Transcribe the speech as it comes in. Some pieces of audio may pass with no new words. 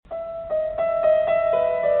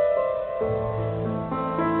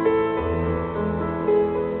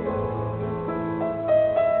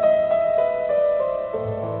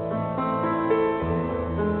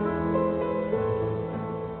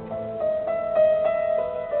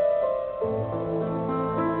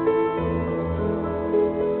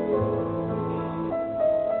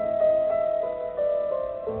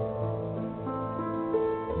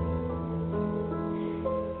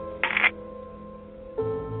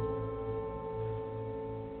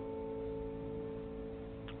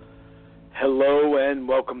Hello and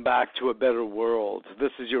welcome back to A Better World. This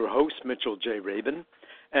is your host, Mitchell J. Rabin,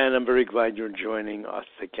 and I'm very glad you're joining us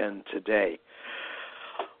again today.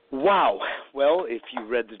 Wow. Well, if you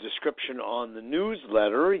read the description on the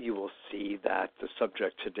newsletter, you will see that the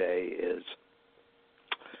subject today is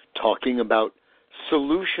talking about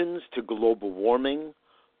solutions to global warming,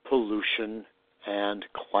 pollution, and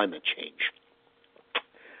climate change.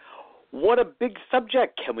 What a big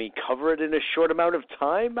subject. Can we cover it in a short amount of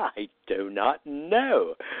time? I do not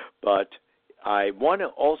know. But I want to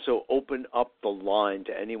also open up the line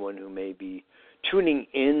to anyone who may be tuning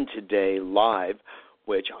in today live,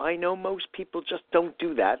 which I know most people just don't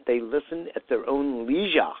do that. They listen at their own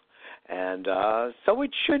leisure. And so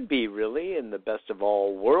it should be, really, in the best of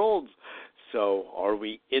all worlds. So are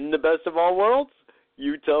we in the best of all worlds?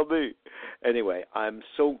 You tell me. Anyway, I'm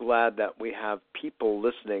so glad that we have people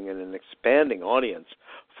listening and an expanding audience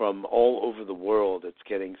from all over the world. It's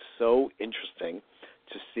getting so interesting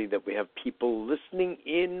to see that we have people listening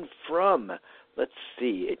in from, let's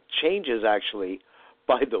see, it changes actually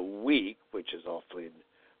by the week, which is awfully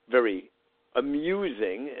very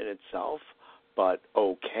amusing in itself, but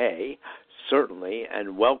okay, certainly,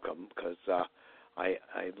 and welcome, because I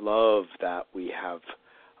love that we have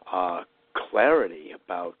clarity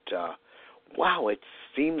about, wow, it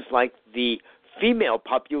seems like the female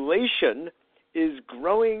population is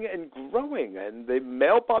growing and growing, and the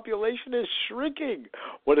male population is shrinking.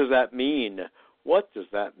 What does that mean? What does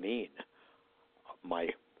that mean?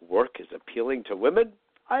 My work is appealing to women?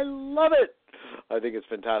 I love it. I think it's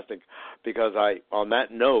fantastic because on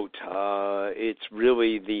that note, it's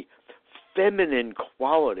really the feminine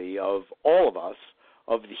quality of all of us,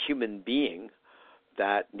 of the human being,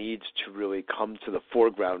 that needs to really come to the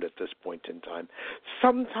foreground at this point in time.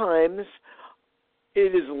 Sometimes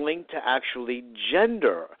it is linked to actually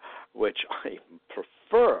gender, which I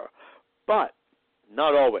prefer, but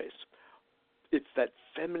not always. It's that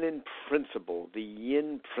feminine principle, the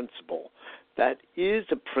yin principle, that is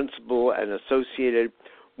a principle and associated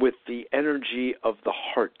with the energy of the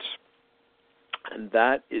heart. And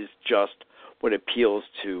that is just what appeals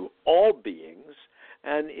to all beings.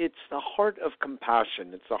 And it's the heart of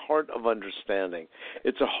compassion. It's the heart of understanding.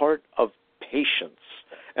 It's a heart of patience.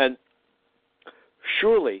 And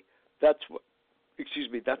surely that's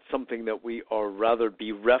something that we are rather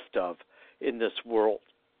bereft of in this world.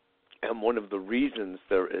 And one of the reasons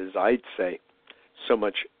there is, I'd say, so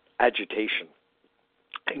much agitation,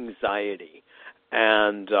 anxiety,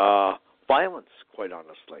 and violence, quite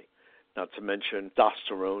honestly, not to mention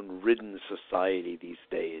testosterone-ridden society these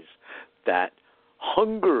days that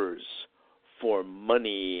hungers for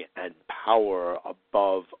money and power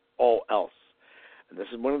above all else. And this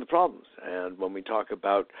is one of the problems. And when we talk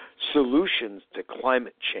about solutions to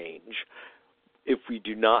climate change, if we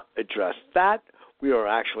do not address that, we are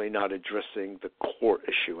actually not addressing the core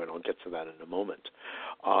issue, and I'll get to that in a moment.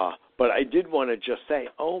 But I did want to just say,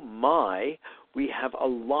 oh my, we have a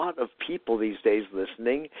lot of people these days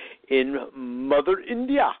listening in Mother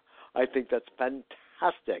India. I think that's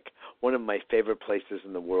fantastic. One of my favorite places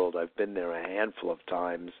in the world. I've been there a handful of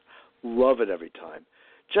times. Love it every time.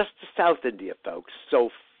 Just to South India, folks, so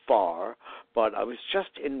far. But I was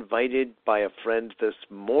just invited by a friend this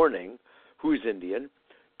morning, who's Indian,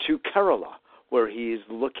 to Kerala, where he's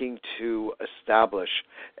looking to establish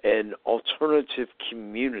an alternative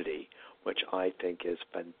community, which I think is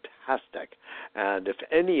fantastic. And if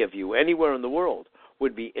any of you, anywhere in the world,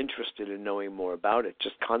 would be interested in knowing more about it,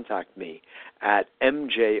 just contact me at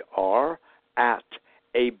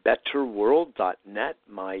mjr@abetterworld.net,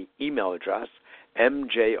 my email address,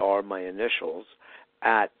 mjr, my initials,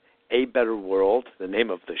 at abetterworld, the name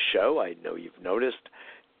of the show, I know you've noticed,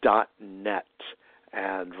 .net,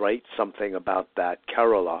 and write something about that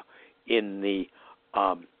Kerala in the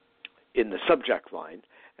subject line,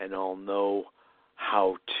 and I'll know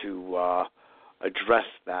how to address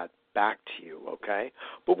that back to you, okay?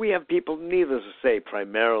 But we have people, needless to say,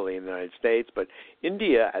 primarily in the United States, but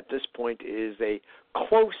India at this point is a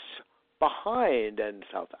close behind, and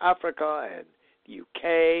South Africa and the UK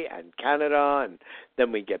and Canada, and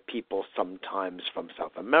then we get people sometimes from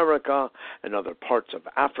South America and other parts of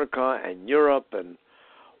Africa and Europe, and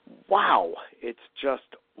wow, it's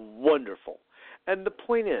just wonderful. And the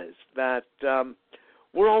point is that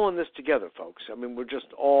we're all in this together, folks. I mean, we're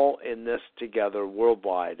just all in this together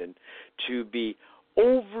worldwide. And to be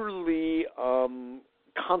overly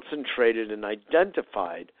concentrated and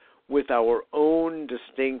identified with our own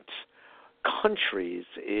distinct countries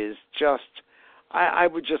is just, I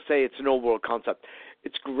would just say it's an old world concept.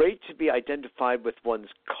 It's great to be identified with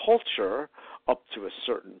one's culture up to a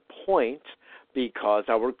certain point, because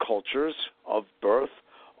our cultures of birth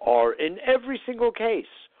are, in every single case,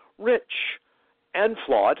 rich and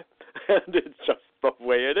flawed, and it's just the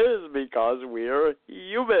way it is because we're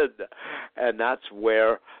human. And that's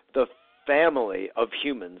where the family of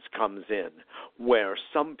humans comes in, where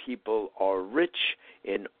some people are rich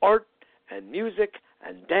in art and music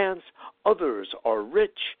and dance, others are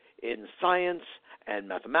rich in science and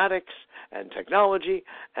mathematics and technology.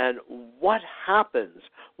 And what happens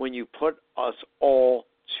when you put us all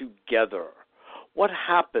together? What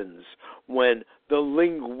happens when the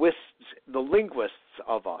linguists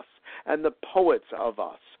of us and the poets of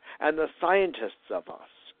us and the scientists of us,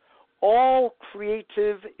 all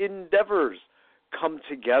creative endeavors, come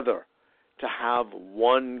together to have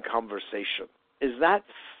one conversation? Is that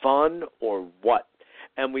fun or what?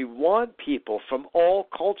 And we want people from all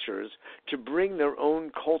cultures to bring their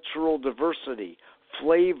own cultural diversity,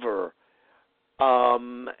 flavor,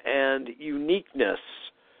 and uniqueness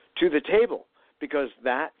to the table, because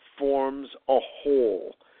that forms a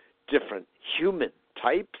whole. Different human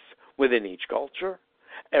types within each culture,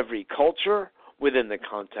 every culture within the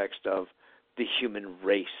context of the human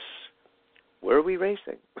race. Where are we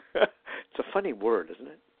racing? It's a funny word, isn't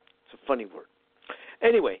it? It's a funny word.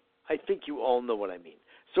 Anyway, I think you all know what I mean.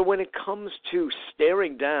 So when it comes to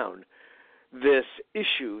staring down this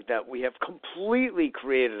issue that we have completely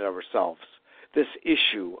created ourselves, this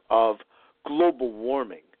issue of global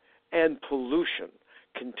warming and pollution,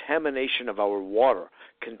 contamination of our water,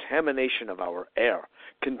 contamination of our air,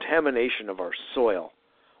 contamination of our soil,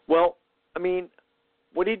 well, I mean,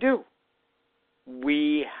 what do?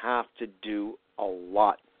 We have to do a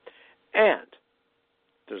lot. And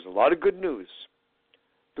there's a lot of good news.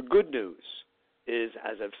 The good news is,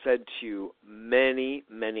 as I've said to you many,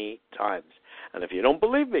 many times, and if you don't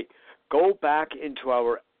believe me, go back into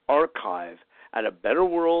our archive at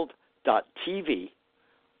abetterworld.tv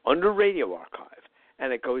under Radio Archive,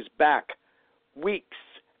 and it goes back weeks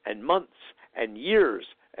and months and years,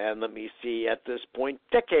 and let me see, at this point,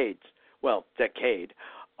 decade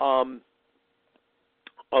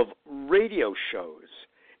of radio shows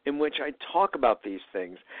in which I talk about these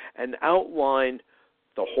things and outline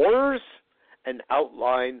the horrors and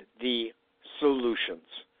outline the solutions.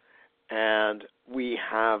 And we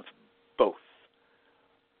have both.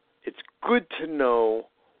 It's good to know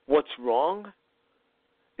what's wrong.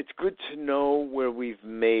 It's good to know where we've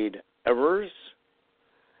made errors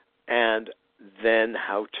and then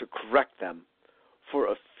how to correct them for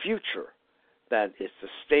a future that is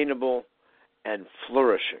sustainable and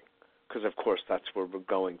flourishing. Because, of course, that's where we're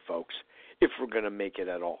going, folks. If we're going to make it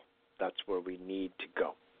at all, that's where we need to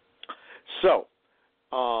go. So,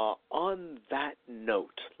 on that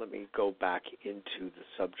note, let me go back into the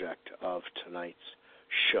subject of tonight's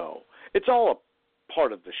show. It's all a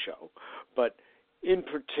part of the show, but in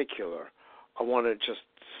particular, I want to just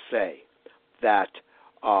say that,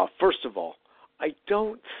 first of all, I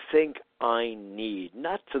don't think I need,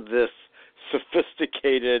 not to this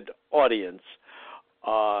sophisticated audience,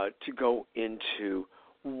 to go into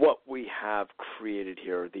what we have created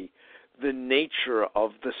here, the nature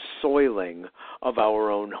of the soiling of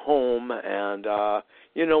our own home, and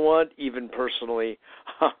you know what, even personally,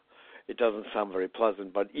 it doesn't sound very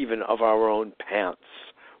pleasant, but even of our own pants,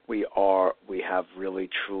 we have really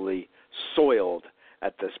truly soiled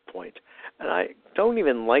at this point. And I don't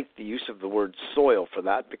even like the use of the word soil for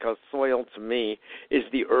that, because soil to me is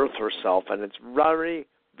the earth herself, and it's very,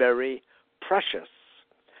 very precious.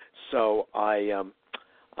 So I'm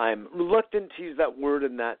reluctant to use that word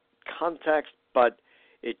in that context, but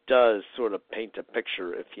it does sort of paint a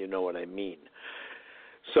picture, if you know what I mean.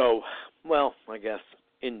 So, well, I guess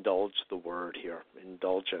indulge the word here.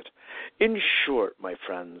 Indulge it. In short, my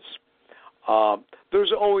friends,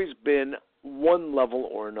 there's always been one level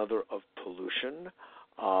or another of pollution,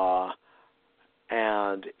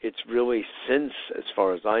 and it's really since, as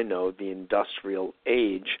far as I know, the industrial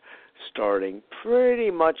age, starting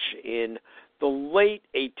pretty much in the late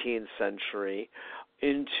 18th century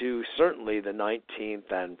into certainly the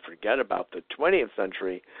 19th, and forget about the 20th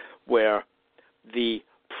century, where the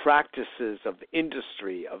practices of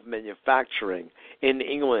industry, of manufacturing in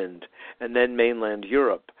England and then mainland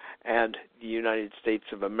Europe and the United States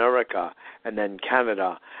of America and then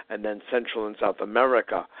Canada and then Central and South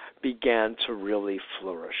America began to really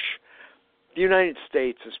flourish. The United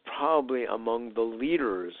States is probably among the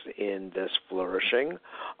leaders in this flourishing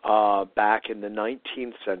back in the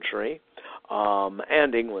 19th century,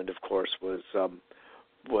 and England, of course, was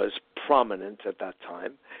prominent at that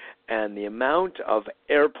time. And the amount of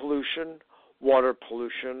air pollution, water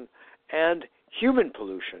pollution, and human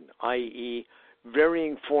pollution, i.e.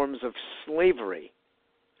 varying forms of slavery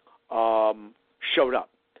showed up.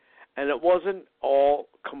 And it wasn't all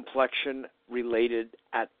complexion related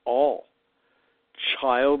at all.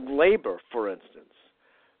 Child labor, for instance,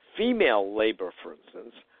 female labor, for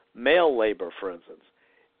instance, male labor, for instance.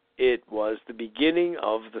 It was the beginning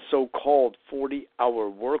of the so-called 40-hour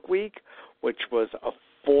work week, which was a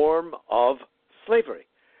form of slavery.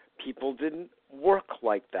 People didn't work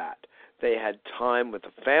like that. They had time with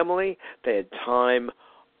the family. They had time,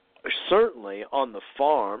 certainly, on the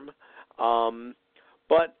farm,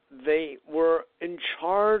 but they were in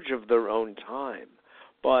charge of their own time.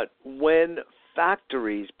 But when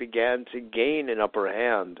factories began to gain an upper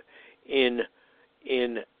hand in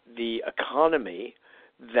the economy,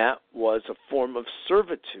 that was a form of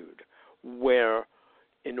servitude where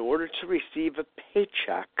in order to receive a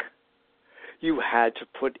paycheck, you had to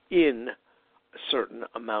put in a certain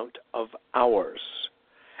amount of hours.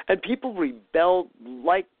 And people rebelled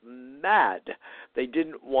like mad. They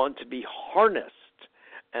didn't want to be harnessed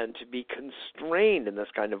and to be constrained in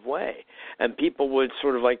this kind of way. And people would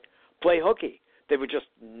sort of like play hooky. They would just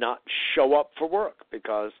not show up for work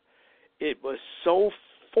because it was so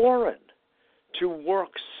foreign to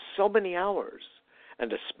work so many hours,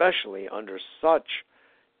 and especially under such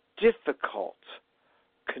difficult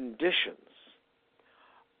conditions,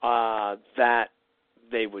 that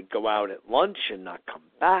they would go out at lunch and not come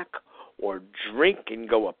back, or drink and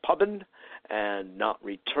go a pubbing and not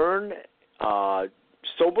return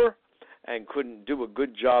sober, and couldn't do a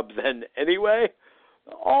good job then anyway.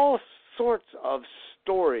 All sorts of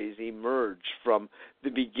stories emerged from the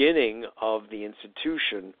beginning of the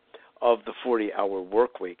institution of the 40-hour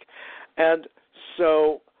work week. And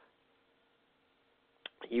so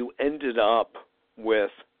you ended up with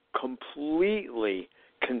completely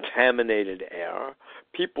contaminated air.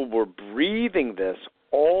 People were breathing this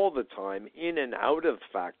all the time in and out of the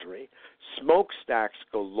factory. Smokestacks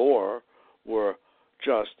galore were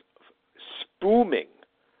just spuming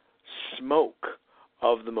smoke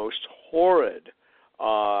of the most horrid,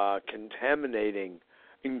 contaminating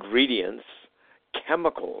ingredients,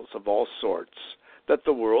 chemicals of all sorts that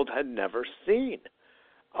the world had never seen.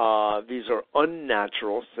 These are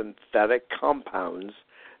unnatural synthetic compounds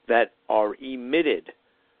that are emitted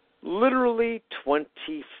literally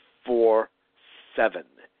 24/7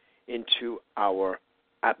 into our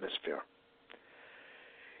atmosphere.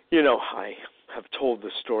 You know, I have told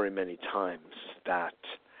this story many times that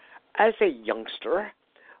as a youngster,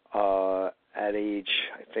 at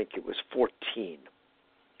age, I think it was 14,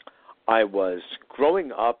 I was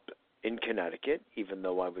growing up in Connecticut, even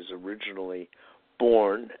though I was originally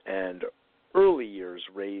born and early years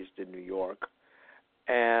raised in New York.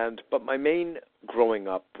 But my main growing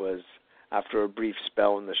up was after a brief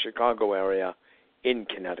spell in the Chicago area in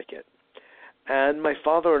Connecticut. And my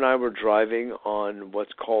father and I were driving on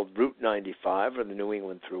what's called Route 95, or the New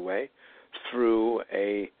England Thruway, through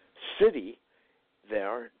a city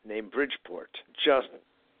there named Bridgeport, just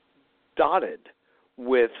dotted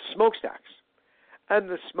with smokestacks. And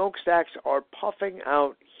the smokestacks are puffing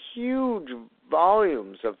out huge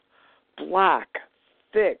volumes of black,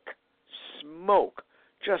 thick smoke,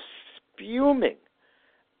 just spuming.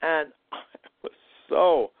 And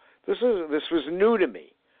this was new to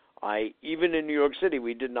me. Even in New York City,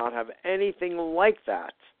 we did not have anything like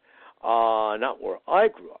that, not where I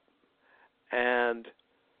grew up. And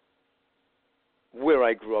where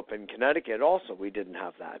I grew up in Connecticut also, we didn't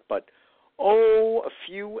have that. But, a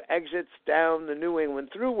few exits down the New England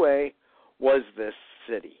Thruway was this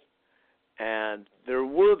city. And there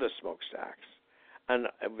were the smokestacks. And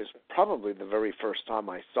it was probably the very first time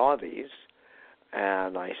I saw these.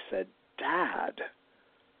 And I said, Dad,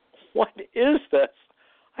 what is this?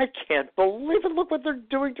 I can't believe it. Look what they're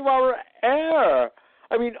doing to our air.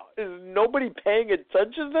 I mean, is nobody paying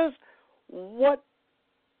attention to this? What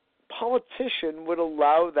politician would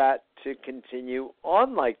allow that to continue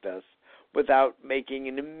on like this without making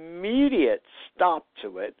an immediate stop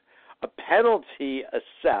to it, a penalty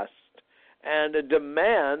assessed, and a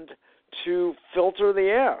demand to filter the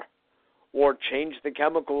air or change the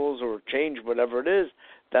chemicals or change whatever it is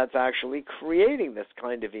that's actually creating this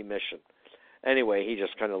kind of emission? Anyway, he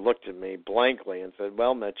just kind of looked at me blankly and said,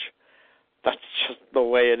 well, Mitch, that's just the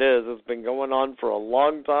way it is. It's been going on for a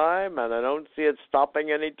long time, and I don't see it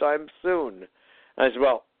stopping anytime soon. And I said,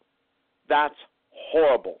 well, that's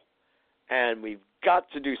horrible, and we've got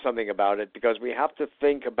to do something about it because we have to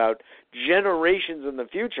think about generations in the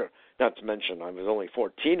future. Not to mention I was only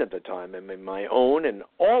 14 at the time, and in my own and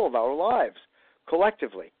all of our lives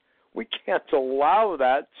collectively. We can't allow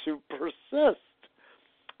that to persist.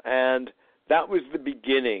 And that was the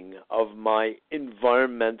beginning of my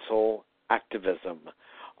environmental activism.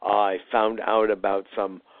 I found out about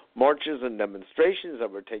some marches and demonstrations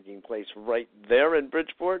that were taking place right there in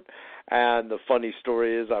Bridgeport. And the funny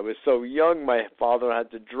story is I was so young, my father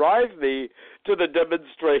had to drive me to the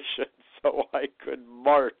demonstration so I could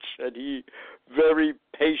march. And he very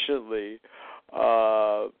patiently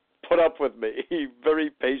put up with me. He very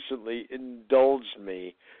patiently indulged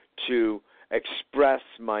me to express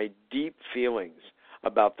my deep feelings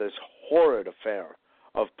about this horrid affair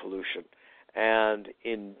of pollution. And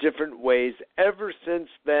in different ways, ever since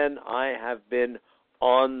then, I have been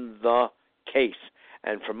on the case.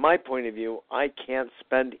 And from my point of view, I can't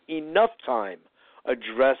spend enough time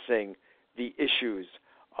addressing the issues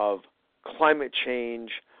of climate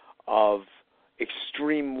change, of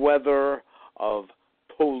extreme weather, of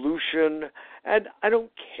pollution. And I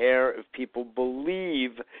don't care if people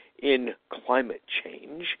believe in climate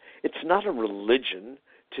change. It's not a religion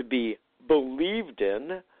to be believed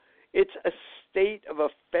in. It's a state of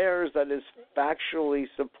affairs that is factually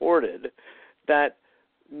supported, that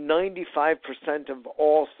 95% of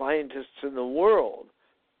all scientists in the world,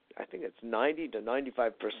 I think it's 90 to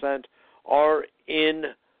 95%, are in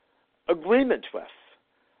agreement with.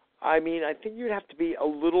 I mean, I think you'd have to be a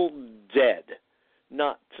little dead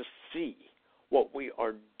not to see what we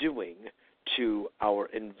are doing to our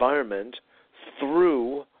environment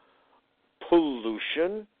through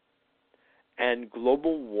pollution and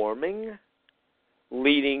global warming,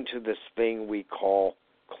 leading to this thing we call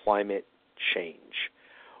climate change.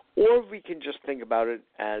 Or we can just think about it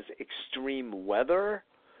as extreme weather,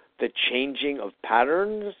 the changing of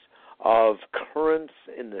patterns, of currents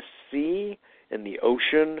in the sea, in the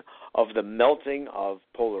ocean, of the melting of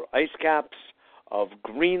polar ice caps, of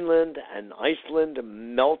Greenland and Iceland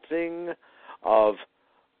melting, of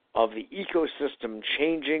the ecosystem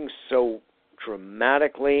changing so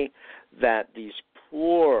dramatically that these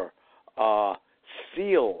poor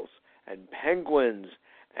seals and penguins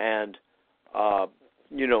and the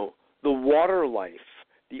water life,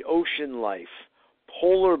 the ocean life,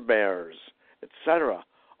 polar bears, etc.,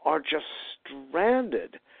 are just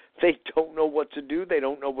stranded. They don't know what to do. They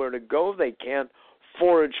don't know where to go. They can't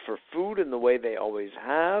forage for food in the way they always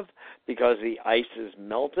have because the ice is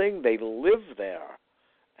melting. They live there,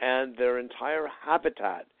 and their entire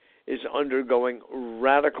habitat is undergoing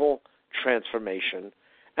radical transformation,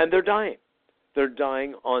 and they're dying. They're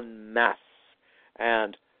dying en masse.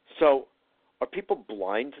 And so are people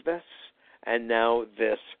blind to this? And now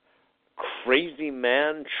this crazy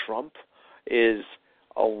man, Trump, is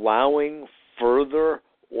allowing further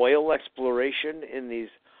oil exploration in these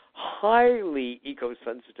highly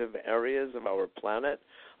eco-sensitive areas of our planet.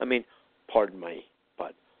 I mean, pardon me,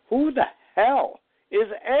 but who the hell is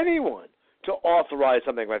anyone to authorize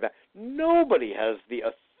something like that? Nobody has the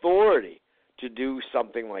authority to do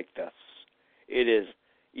something like this. It is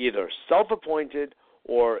either self-appointed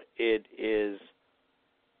or it is,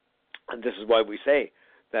 and this is why we say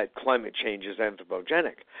that climate change is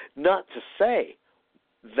anthropogenic. Not to say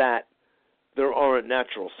that there aren't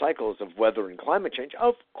natural cycles of weather and climate change.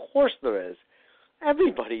 Of course there is.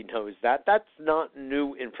 Everybody knows that. That's not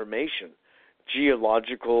new information.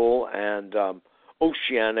 Geological and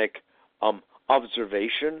oceanic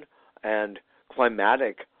observation and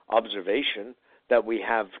climatic observation that we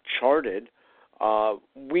have charted,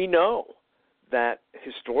 we know that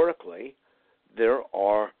historically there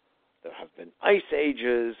have been ice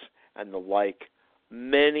ages and the like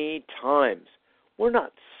many times. We're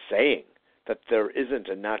not saying that there isn't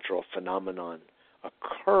a natural phenomenon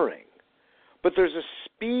occurring, but there's a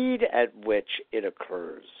speed at which it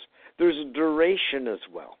occurs. There's a duration as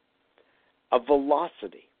well, a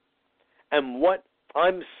velocity. And what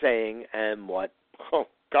I'm saying and what,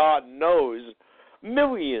 God knows,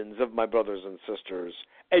 millions of my brothers and sisters,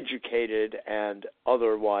 educated and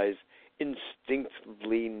otherwise,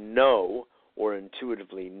 instinctively know or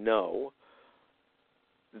intuitively know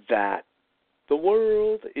that the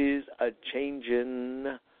world is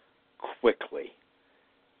a-changin' quickly.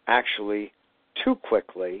 Actually, too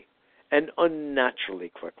quickly and unnaturally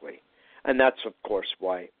quickly. And that's, of course,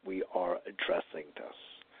 why we are addressing this.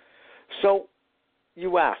 So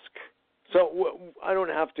you ask, so I don't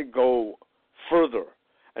have to go further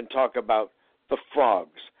and talk about the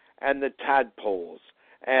frogs and the tadpoles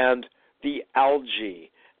and the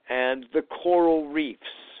algae and the coral reefs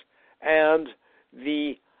and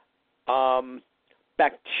the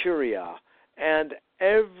bacteria and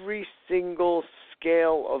every single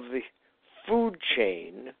scale of the food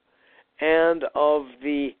chain and of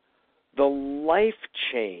the life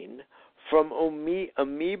chain from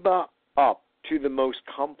amoeba up to the most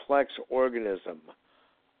complex organism,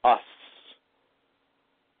 us,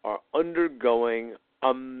 are undergoing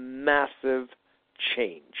a massive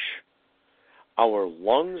change. Our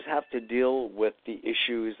lungs have to deal with the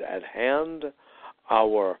issues at hand.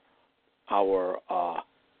 Our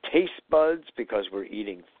taste buds, because we're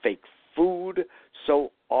eating fake food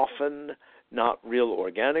so often, not real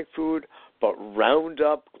organic food, but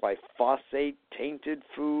Roundup, glyphosate, tainted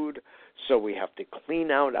food. So we have to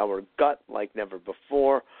clean out our gut like never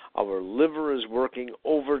before. Our liver is working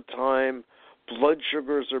overtime. Blood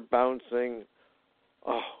sugars are bouncing.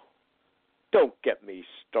 Oh, don't get me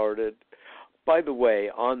started. By the way,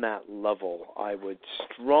 on that level, I would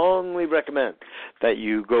strongly recommend that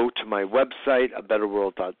you go to my website,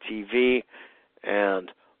 abetterworld.tv,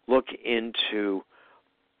 and look into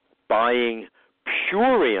buying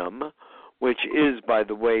Purium, which is, by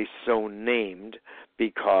the way, so named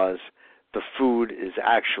because the food is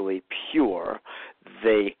actually pure.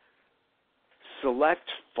 They select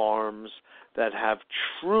farms that have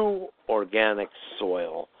true organic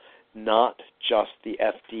soil, not just the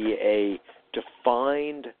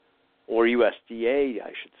FDA-defined, or USDA,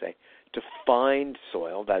 I should say, defined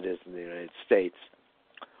soil, that is in the United States,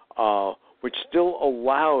 which still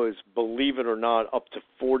allows, believe it or not, up to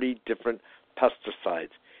 40 different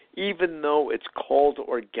pesticides. Even though it's called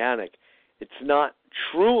organic, it's not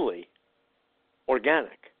truly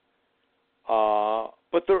organic.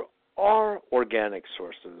 But there are organic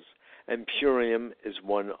sources, and Purium is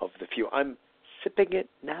one of the few. I'm sipping it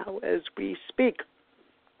now as we speak.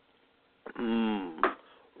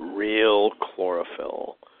 Real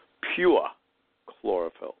chlorophyll. Pure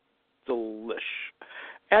chlorophyll. Delish.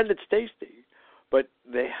 And it's tasty. But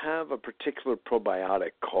they have a particular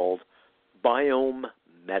probiotic called Biome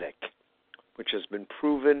Medic, which has been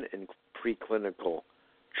proven in preclinical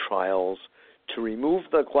trials to remove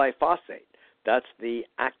the glyphosate. That's the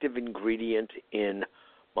active ingredient in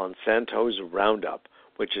Monsanto's Roundup,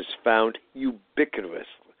 which is found ubiquitously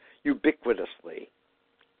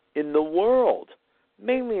in the world,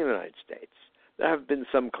 mainly in the United States. There have been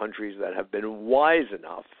some countries that have been wise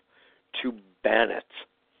enough to ban it.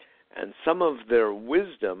 And some of their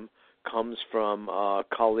wisdom comes from a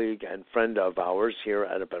colleague and friend of ours here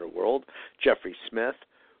at A Better World, Jeffrey Smith,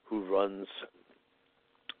 who runs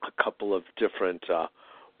a couple of different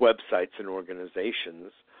websites and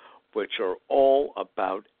organizations which are all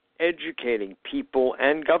about educating people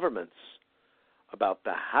and governments about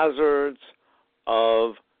the hazards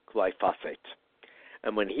of glyphosate.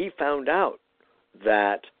 And when he found out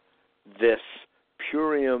that this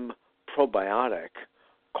Purium probiotic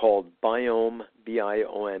called Biome,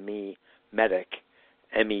 B-I-O-M-E, Medic,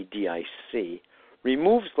 M-E-D-I-C,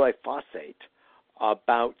 removes glyphosate,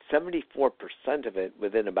 about 74% of it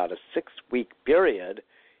within about a 6-week period,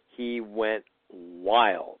 he went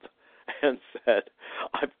wild and said,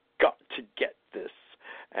 I've got to get this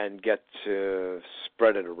and get to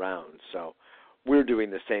spread it around. So we're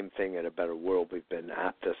doing the same thing at A Better World. We've been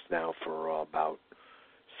at this now for about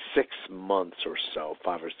 6 months or so,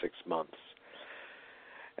 5 or 6 months.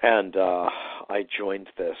 And I joined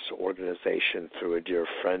this organization through a dear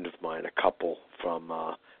friend of mine, a couple from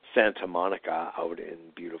Santa Monica out in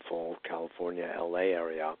beautiful California, LA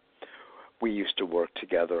area. We used to work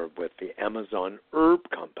together with the Amazon Herb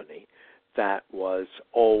Company that was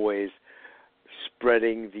always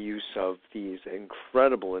spreading the use of these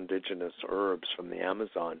incredible indigenous herbs from the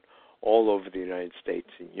Amazon all over the United States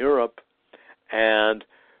and Europe, and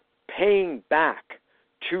paying back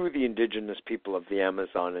to the indigenous people of the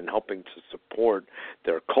Amazon and helping to support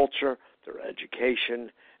their culture, their education,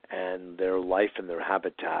 and their life and their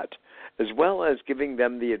habitat, as well as giving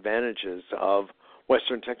them the advantages of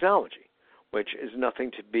Western technology, which is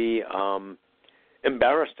nothing to be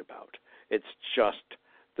embarrassed about. It's just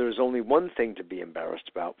there's only one thing to be embarrassed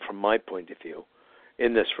about, from my point of view,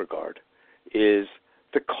 in this regard, is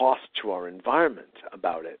the cost to our environment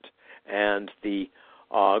about it and the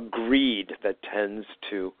greed that tends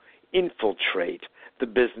to infiltrate the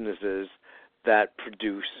businesses that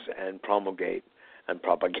produce and promulgate and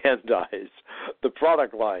propagandize the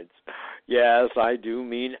product lines. Yes, I do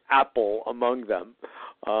mean Apple among them.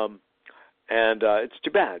 And it's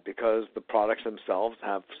too bad because the products themselves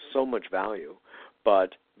have so much value,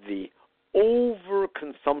 but the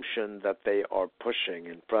overconsumption that they are pushing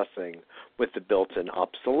and pressing with the built-in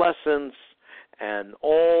obsolescence and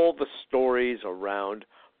all the stories around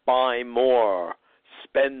buy more,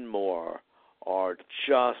 spend more are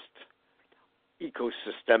just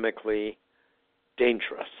ecosystemically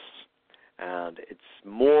dangerous. And it's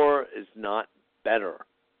more is not better.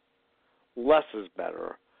 Less is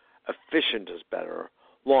better. Efficient is better.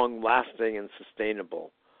 long-lasting and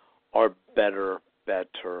sustainable are better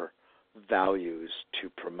values to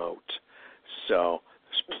promote. So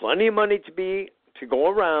there's plenty of money to go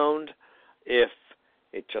around if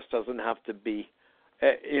it just doesn't have to be,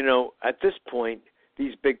 at this point,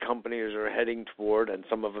 these big companies are heading toward, and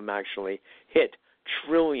some of them actually hit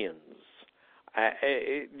trillions.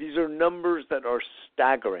 These are numbers that are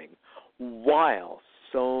staggering, while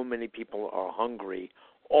so many people are hungry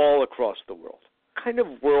all across the world. What kind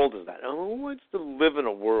of world is that? Who wants to live in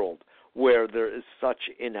a world where there is such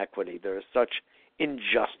inequity, there is such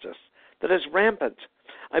injustice that is rampant?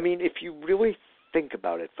 I mean, if you really think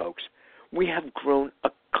about it, folks, we have grown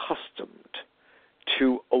accustomed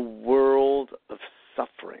to a world of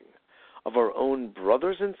suffering of our own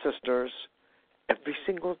brothers and sisters every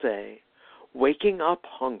single day, waking up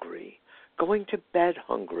hungry, going to bed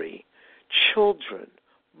hungry, children,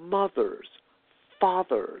 mothers,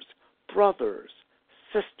 fathers, brothers,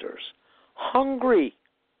 sisters, hungry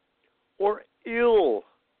or ill,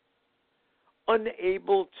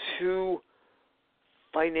 unable to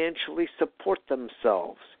financially support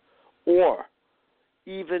themselves or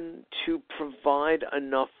even to provide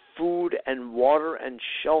enough food and water and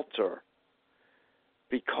shelter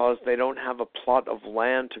because they don't have a plot of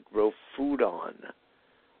land to grow food on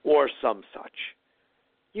or some such.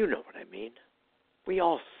 You know what I mean. We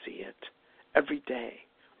all see it every day.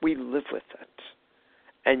 We live with it.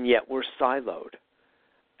 And yet we're siloed.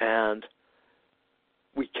 And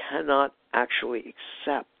we cannot actually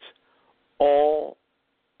accept all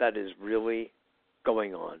that is really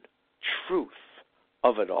going on. Truth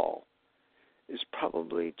of it all is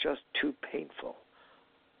probably just too painful.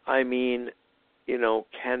 I mean,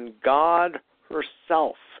 can God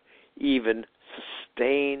herself even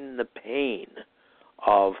sustain the pain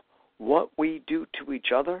of what we do to each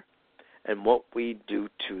other and what we do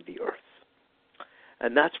to the earth?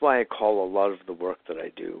 And that's why I call a lot of the work that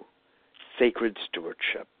I do sacred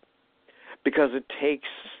stewardship, because it takes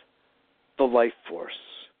the life force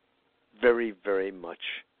very, very much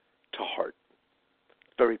to heart,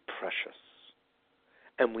 very precious.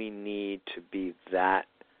 And we need to be that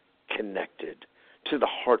connected to the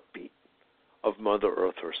heartbeat of Mother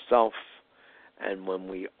Earth herself. And when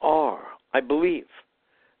we are, I believe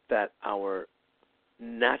that our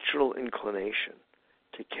natural inclination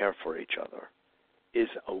to care for each other is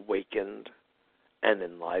awakened and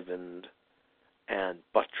enlivened and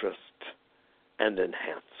buttressed and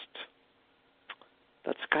enhanced.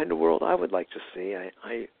 That's the kind of world I would like to see.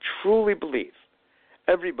 I truly believe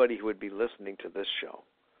everybody who would be listening to this show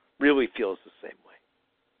really feels the same way.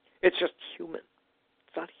 It's just human.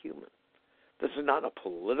 It's not human. This is not a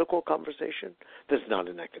political conversation. This is not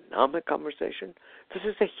an economic conversation. This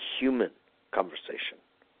is a human conversation.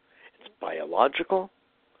 It's biological.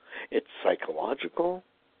 It's psychological.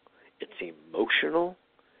 It's emotional.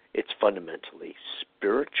 It's fundamentally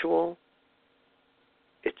spiritual.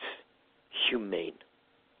 It's humane.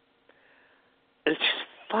 And it's just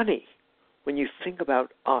funny when you think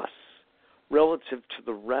about us relative to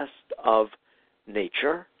the rest of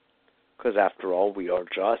nature, because after all, we are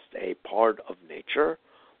just a part of nature,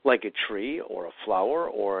 like a tree or a flower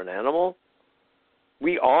or an animal.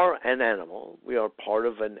 We are an animal. We are part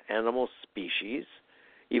of an animal species,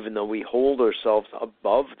 even though we hold ourselves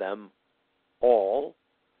above them all,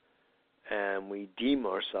 and we deem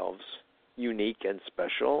ourselves unique and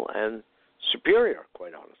special and superior,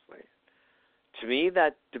 quite honestly. To me,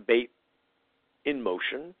 that debate in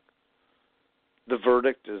motion, the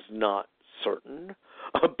verdict is not certain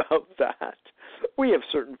about that. We have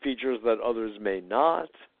certain features that others may not,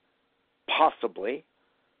 possibly.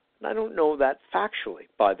 And I don't know that factually,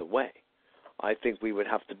 by the way. I think we would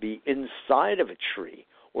have to be inside of a tree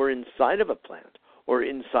or inside of a plant or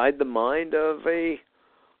inside the mind of a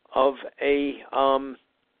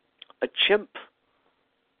chimp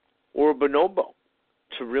or a bonobo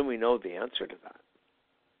to really know the answer to that.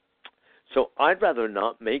 So I'd rather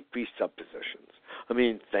not make presuppositions. I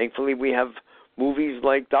mean, thankfully we have movies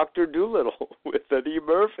like Dr. Dolittle with Eddie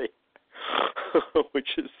Murphy, which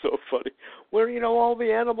is so funny, where, all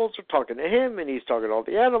the animals are talking to him, and he's talking to all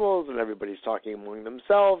the animals, and everybody's talking among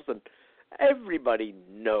themselves, and everybody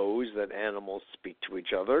knows that animals speak to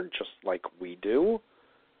each other just like we do,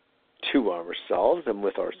 to ourselves and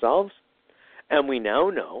with ourselves. And we now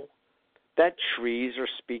know that trees are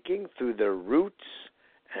speaking through their roots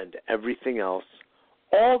and everything else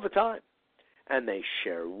all the time. And they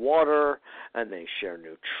share water, and they share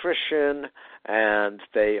nutrition, and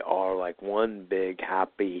they are like one big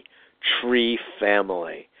happy tree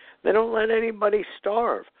family. They don't let anybody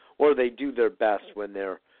starve, or they do their best when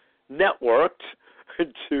they're networked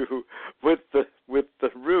with the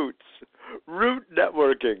root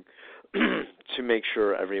networking to make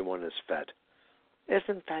sure everyone is fed.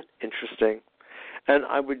 Isn't that interesting? And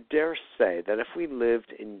I would dare say that if we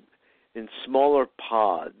lived in smaller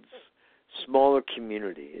pods, smaller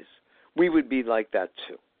communities, we would be like that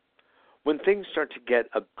too. When things start to get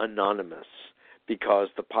anonymous because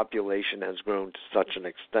the population has grown to such an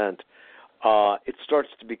extent, it starts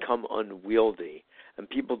to become unwieldy, and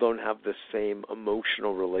people don't have the same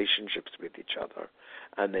emotional relationships with each other,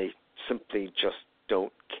 and they simply just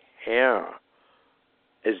don't care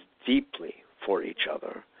as deeply for each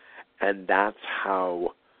other. And that's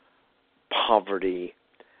how poverty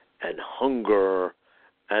and hunger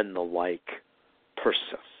and the like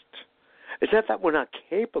persist. It's not that we're not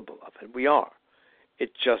capable of it. We are.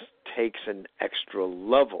 It just takes an extra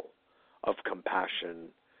level of compassion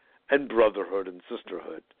and brotherhood and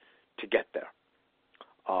sisterhood to get there.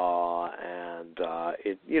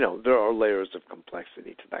 There are layers of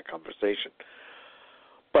complexity to that conversation.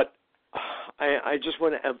 But I just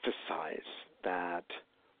want to emphasize that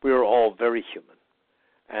we are all very human.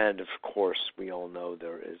 And, of course, we all know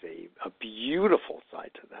there is a beautiful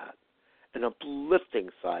side to that, an uplifting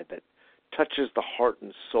side that touches the heart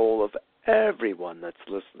and soul of everyone that's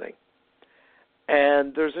listening.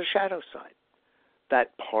 And there's a shadow side,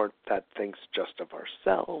 that part that thinks just of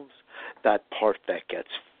ourselves, that part that gets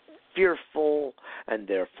fearful and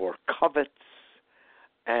therefore covets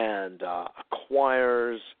and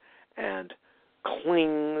acquires and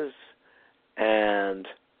clings and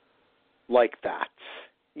like that.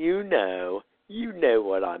 You know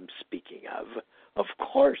what I'm speaking of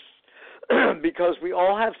course, because we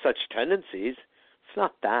all have such tendencies. It's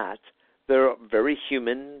not that. They're very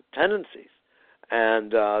human tendencies,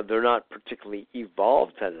 and they're not particularly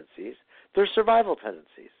evolved tendencies. They're survival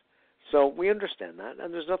tendencies. So we understand that,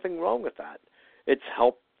 and there's nothing wrong with that.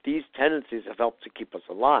 These tendencies have helped to keep us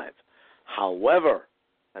alive. However,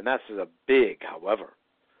 and that's a big however,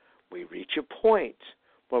 we reach a point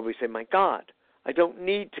where we say, my God, I don't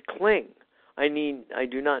need to cling. I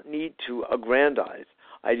do not need to aggrandize.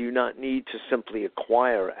 I do not need to simply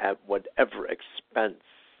acquire at whatever expense.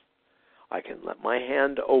 I can let my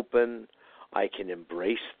hand open. I can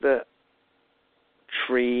embrace the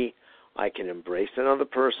tree. I can embrace another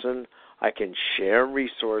person. I can share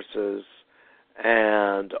resources,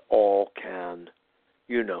 and all can,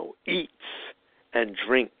 eat and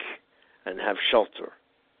drink and have shelter.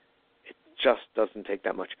 It just doesn't take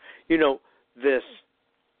that much. This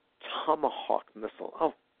Tomahawk missile,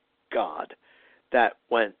 oh God, that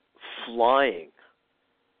went flying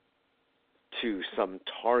to some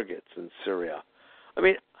targets in Syria. I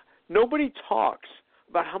mean, nobody talks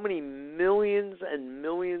about how many millions and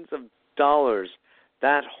millions of dollars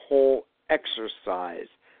that whole exercise,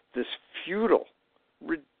 this futile,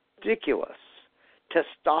 ridiculous,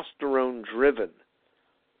 testosterone-driven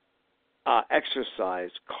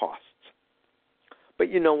exercise costs.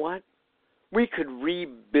 But you know what? We could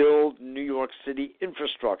rebuild New York City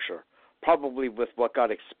infrastructure, probably with what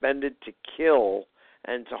got expended to kill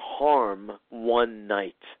and to harm one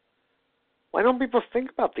night. Why don't people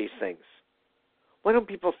think about these things? Why don't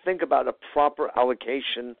people think about a proper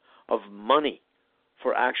allocation of money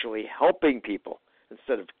for actually helping people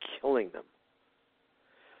instead of killing them?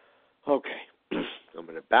 Okay, I'm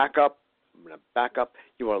going to back up.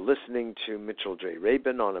 You are listening to Mitchell J.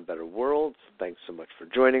 Rabin on A Better World. Thanks so much for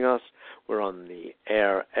joining us. We're on the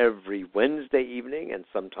air every Wednesday evening and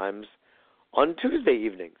sometimes on Tuesday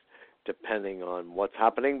evenings, depending on what's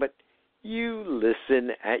happening. But you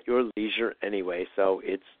listen at your leisure anyway, so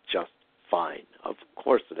it's just fine. Of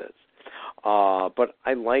course it is. But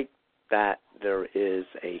I like that there is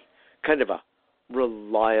a kind of a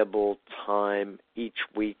reliable time each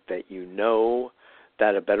week that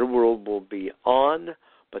that A Better World will be on,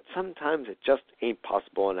 but sometimes it just ain't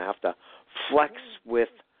possible, and I have to flex with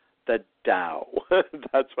the Tao.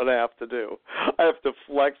 That's what I have to do. I have to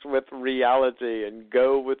flex with reality and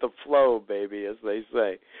go with the flow, baby, as they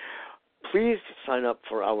say. Please sign up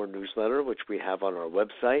for our newsletter, which we have on our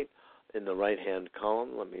website in the right-hand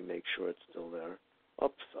column. Let me make sure it's still there.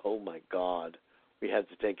 Oops, oh my God. We had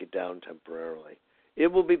to take it down temporarily. It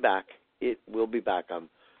will be back. It will be back. I'm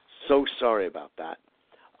so sorry about that.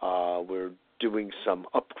 We're doing some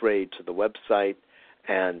upgrade to the website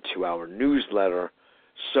and to our newsletter.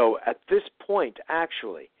 So at this point,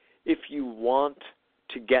 actually, if you want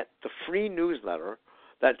to get the free newsletter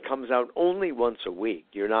that comes out only once a week,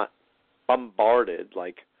 you're not bombarded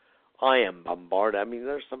like I am bombarded. I mean,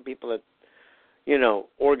 there's some people that,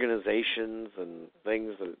 organizations and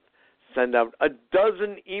things that send out a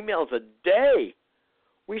dozen emails a day.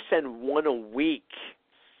 We send one a week,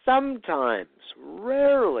 sometimes,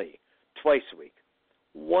 rarely, twice a week,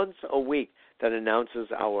 once a week, that announces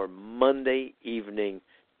our Monday evening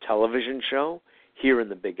television show here in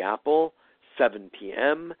the Big Apple, 7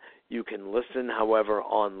 p.m. You can listen, however,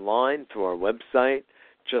 online through our website.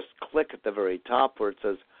 Just click at the very top where it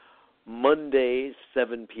says Mondays,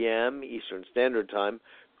 7 p.m. Eastern Standard Time.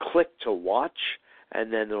 Click to watch,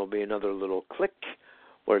 and then there will be another little click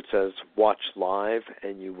where it says Watch Live,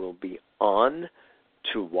 and you will be on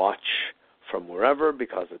to watch from wherever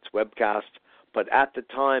because it's webcast, but at the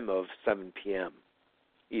time of 7 p.m.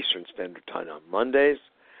 Eastern Standard Time on Mondays,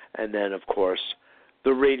 and then, of course,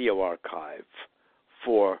 the radio archive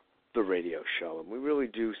for the radio show. And we really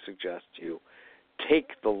do suggest you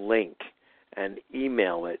take the link and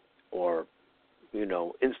email it or,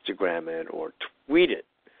 Instagram it or tweet it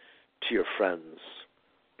to your friends,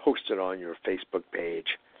 post it on your Facebook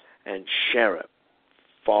page, and share it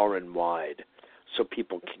far and wide so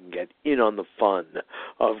people can get in on the fun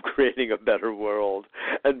of creating a better world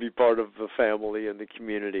and be part of the family and the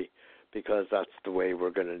community, because that's the way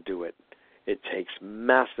we're going to do it. It takes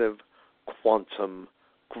massive quantum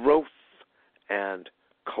growth and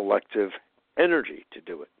collective energy to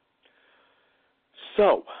do it.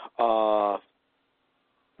 So,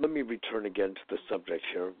 let me return again to the subject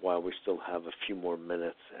here while we still have a few more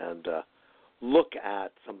minutes and look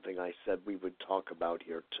at something I said we would talk about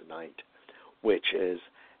here tonight, which is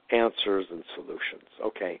answers and solutions.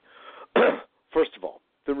 Okay, first of all,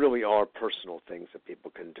 there really are personal things that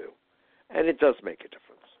people can do, and it does make a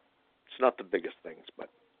difference. It's not the biggest things, but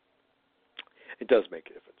it does make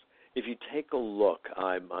a difference. If you take a look,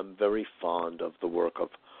 I'm very fond of the work of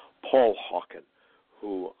Paul Hawken,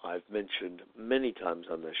 who I've mentioned many times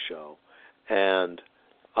on this show, and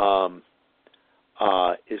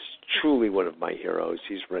is truly one of my heroes.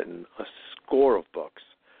 He's written a score of books,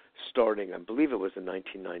 starting, I believe it was in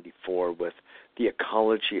 1994, with The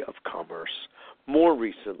Ecology of Commerce. More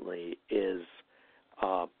recently is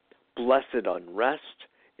Blessed Unrest,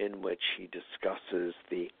 in which he discusses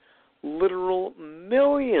the literal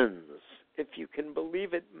millions, if you can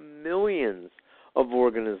believe it, millions of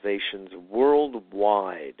organizations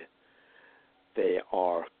worldwide. They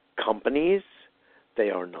are companies, they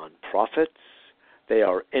are nonprofits, they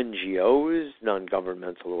are NGOs,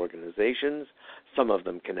 non-governmental organizations, some of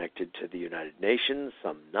them connected to the United Nations,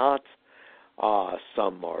 some not.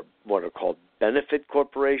 Some are what are called benefit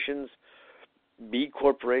corporations, B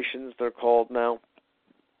corporations they're called now.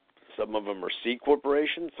 Some of them are C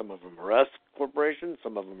corporations, some of them are S corporations,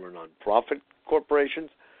 some of them are nonprofit corporations.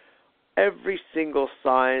 Every single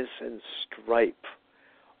size and stripe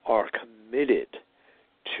are committed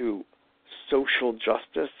to social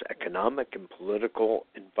justice, economic and political,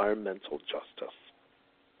 environmental justice.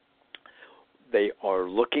 They are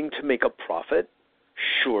looking to make a profit,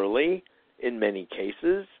 surely, in many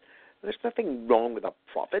cases. There's nothing wrong with a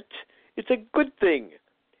profit. It's a good thing.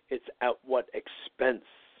 It's at what expense?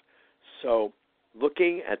 So,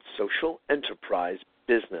 looking at social enterprise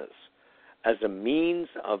business as a means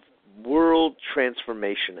of world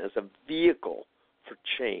transformation, as a vehicle for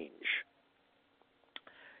change,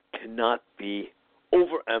 cannot be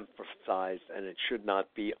overemphasized, and it should not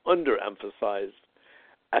be underemphasized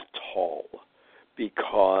at all.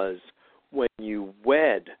 Because when you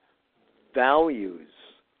wed values,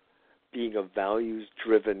 being a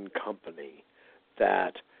values-driven company,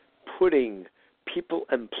 that putting people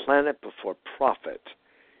and planet before profit,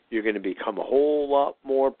 you're going to become a whole lot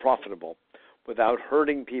more profitable without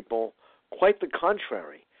hurting people. Quite the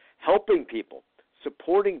contrary, helping people,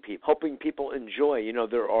 supporting people, helping people enjoy.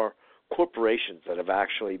 There are corporations that have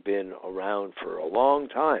actually been around for a long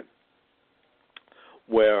time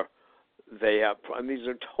where they have, these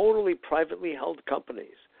are totally privately held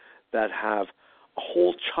companies that have a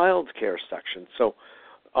whole child care section. So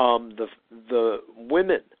the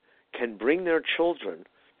women can bring their children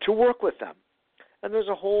to work with them. And there's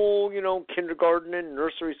a whole, kindergarten and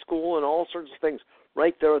nursery school and all sorts of things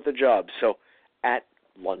right there at the job. So at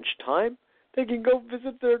lunchtime, they can go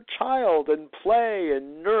visit their child and play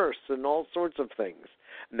and nurse and all sorts of things,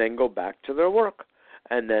 and then go back to their work.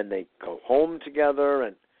 And then they go home together,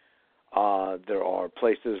 and there are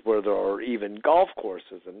places where there are even golf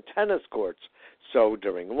courses and tennis courts. So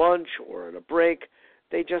during lunch or at a break,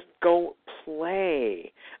 they just go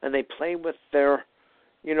play, and they play with their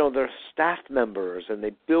staff members, and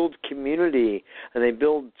they build community, and they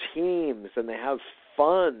build teams, and they have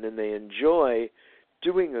fun, and they enjoy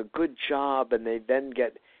doing a good job, and they then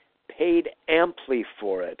get paid amply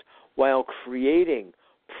for it while creating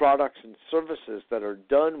products and services that are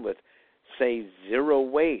done with, say, zero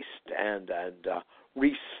waste and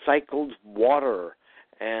recycled water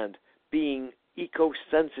and being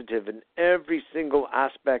eco-sensitive in every single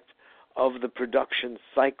aspect of the production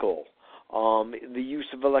cycle. The use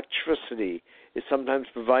of electricity is sometimes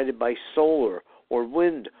provided by solar or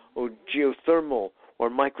wind or geothermal or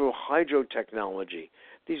microhydro technology.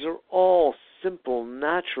 These are all simple,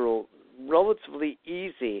 natural, relatively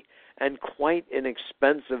easy, and quite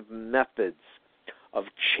inexpensive methods of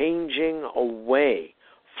changing away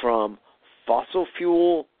from fossil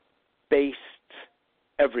fuel-based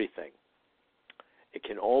everything. It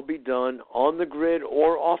can all be done on the grid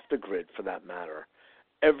or off the grid, for that matter.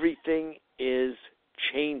 Everything is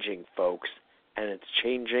changing, folks, and it's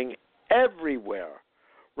changing everywhere.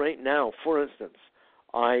 Right now, for instance,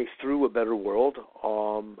 I, through A Better World,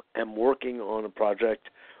 am working on a project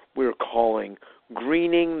we're calling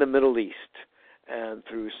Greening the Middle East. And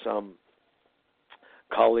through some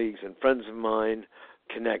colleagues and friends of mine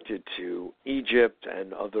connected to Egypt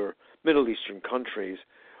and other Middle Eastern countries,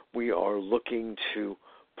 we are looking to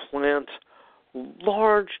plant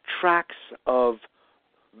large tracts of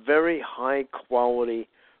very high-quality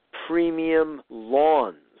premium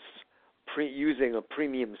lawns, using a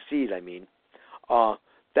premium seed,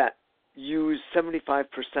 that use 75%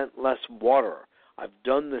 less water. I've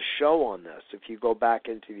done the show on this. If you go back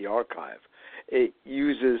into the archive, it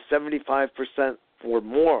uses 75% or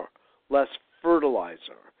more less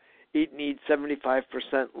fertilizer. It needs 75%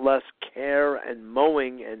 less care and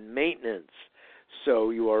mowing and maintenance.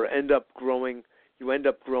 So you end up growing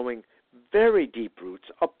very deep roots,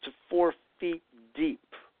 up to 4 feet deep.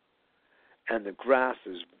 And the grass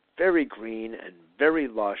is very green and very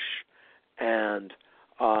lush and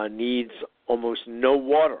needs almost no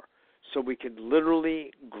water. So we could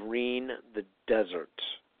literally green the desert.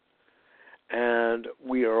 And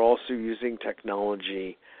we are also using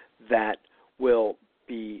technology that will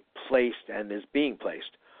be placed and is being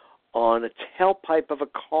placed on a tailpipe of a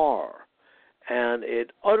car. And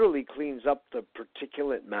it utterly cleans up the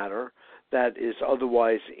particulate matter that is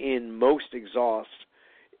otherwise in most exhaust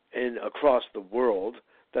across the world,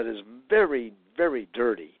 that is very, very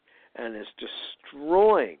dirty and is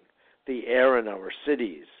destroying the air in our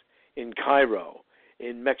cities, in Cairo,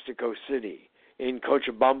 in Mexico City, in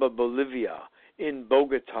Cochabamba, Bolivia, in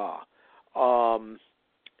Bogota,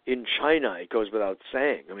 in China. It goes without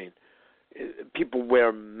saying. People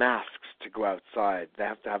wear masks to go outside. They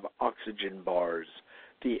have to have oxygen bars.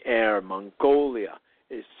 The air, Mongolia,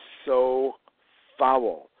 is so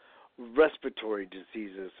foul. Respiratory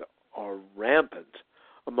diseases are rampant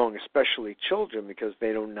among especially children because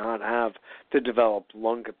they do not have the developed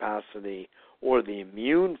lung capacity or the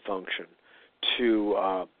immune function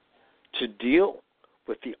to deal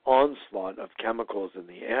with the onslaught of chemicals in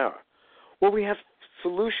the air. Well, we have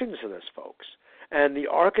solutions to this, folks. And the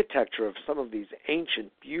architecture of some of these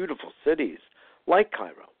ancient, beautiful cities, like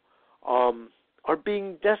Cairo, are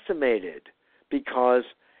being decimated because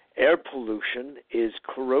air pollution is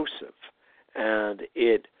corrosive and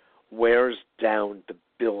it wears down the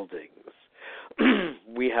buildings.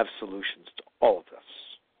 We have solutions to all of this.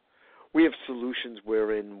 We have solutions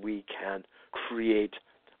wherein we can create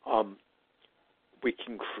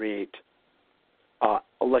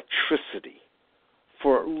electricity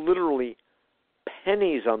for literally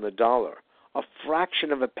pennies on the dollar, a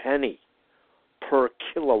fraction of a penny per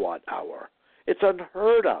kilowatt hour. It's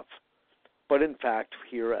unheard of. But in fact,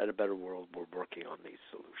 here at A Better World, we're working on these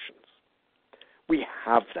solutions. We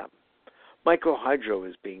have them. Microhydro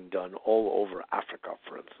is being done all over Africa,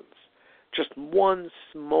 for instance. Just one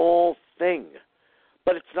small thing.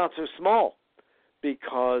 But it's not so small,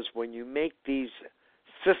 because when you make these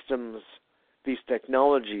systems, these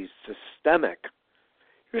technologies systemic,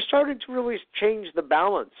 you're starting to really change the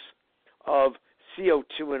balance of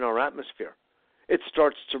CO2 in our atmosphere. It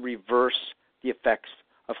starts to reverse the effects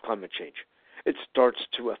of climate change. It starts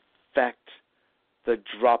to affect the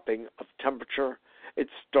dropping of temperature. It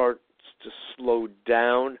starts to slow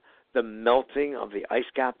down the melting of the ice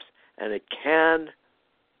caps, and it can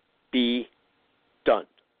be done.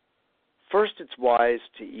 First, it's wise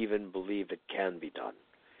to even believe it can be done.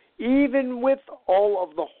 Even with all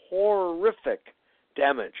of the horrific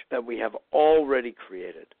damage that we have already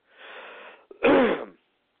created,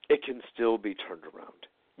 it can still be turned around.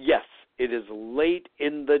 Yes, it is late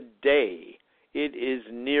in the day. It is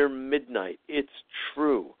near midnight. It's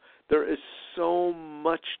true. There is so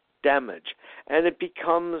much damage, and it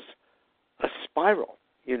becomes a spiral,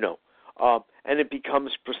 and it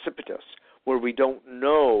becomes precipitous, where we don't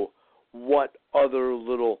know what other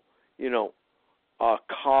little,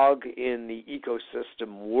 cog in the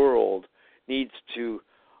ecosystem world needs to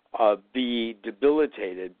be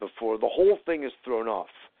debilitated before the whole thing is thrown off.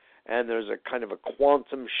 and there's a kind of a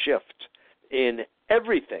quantum shift in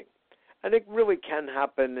everything. And it really can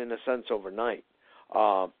happen, in a sense, overnight.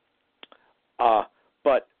 But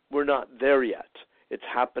we're not there yet. It's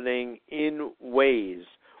happening in ways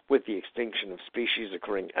with the extinction of species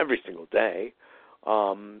occurring every single day.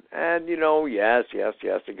 And, yes,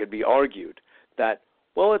 it could be argued that,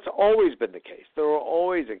 well, it's always been the case. There are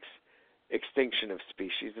always extinction of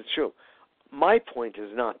species. It's true. My point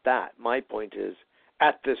is not that. My point is,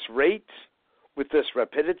 at this rate, with this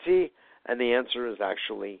rapidity, and the answer is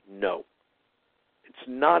actually no. It's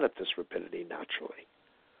not at this rapidity naturally,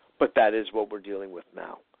 but that is what we're dealing with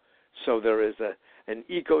now. So there is an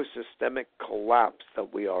ecosystemic collapse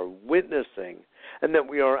that we are witnessing and that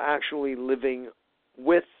we are actually living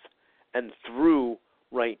with and through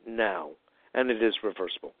right now, and it is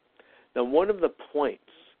reversible. Now, one of the points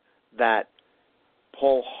that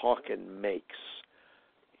Paul Hawken makes,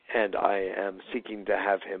 and I am seeking to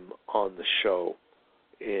have him on the show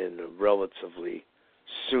in relatively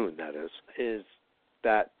soon, that is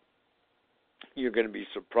that you're going to be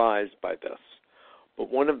surprised by this. But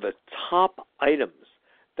one of the top items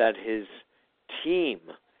that his team,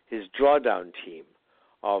 his drawdown team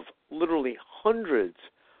of literally hundreds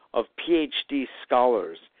of PhD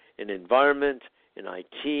scholars in environment, in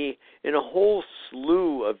IT, in a whole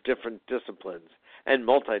slew of different disciplines and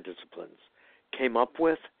multidisciplines came up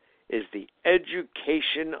with is the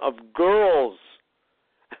education of girls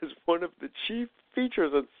as one of the chief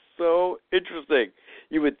features. It's so interesting.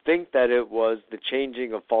 You would think that it was the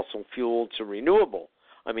changing of fossil fuel to renewable.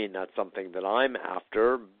 I mean, that's something that I'm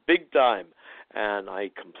after big time, and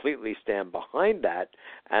I completely stand behind that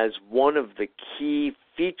as one of the key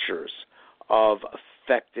features of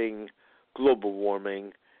affecting global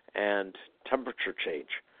warming and temperature change.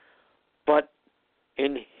 But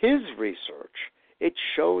in his research, it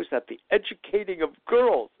shows that the educating of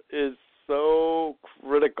girls is so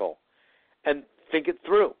critical. And think it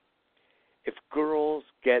through. If girls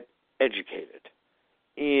get educated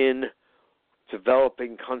in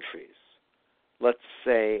developing countries, let's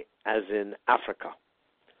say as in Africa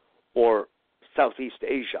or Southeast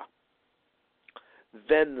Asia,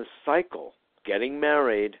 then the cycle, getting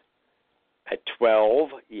married at 12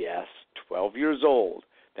 years old,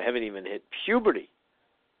 they haven't even hit puberty,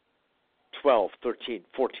 12, 13,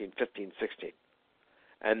 14, 15, 16.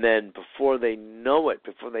 And then before they know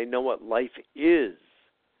what life is,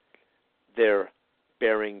 they're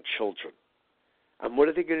bearing children. And what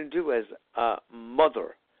are they going to do as a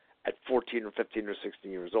mother at 14 or 15 or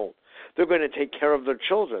 16 years old? They're going to take care of their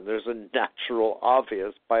children. There's a natural,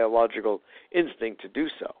 obvious, biological instinct to do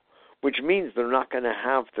so, which means they're not going to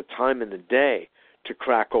have the time in the day to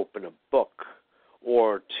crack open a book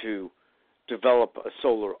or to develop a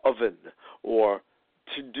solar oven or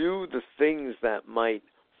to do the things that might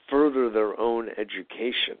further their own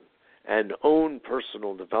education and own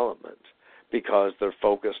personal development, because they're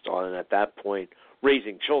focused on, at that point,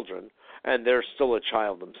 raising children, and they're still a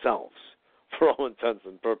child themselves, for all intents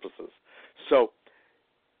and purposes. So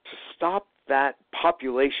to stop that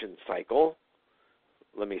population cycle,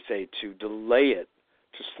 let me say to delay it,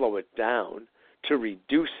 to slow it down, to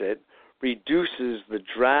reduce it, reduces the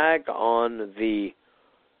drag on the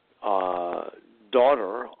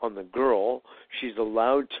daughter, on the girl. She's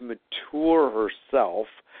allowed to mature herself,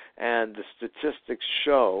 and the statistics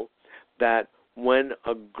show that when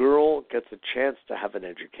a girl gets a chance to have an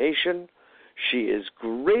education, she is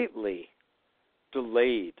greatly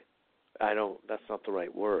delayed. That's not the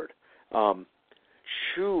right word.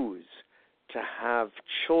 Choose to have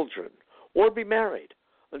children or be married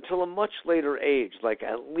until a much later age, like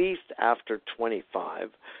at least after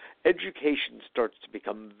 25. Education starts to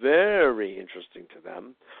become very interesting to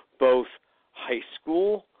them, both high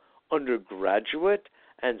school, undergraduate,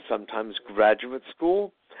 and sometimes graduate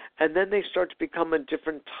school. And then they start to become a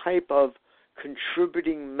different type of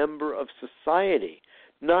contributing member of society,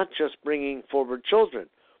 not just bringing forward children,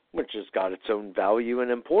 which has got its own value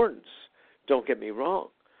and importance. Don't get me wrong.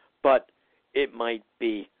 But it might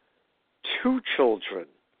be 2 children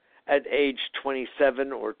at age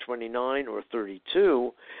 27 or 29 or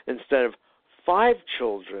 32 instead of 5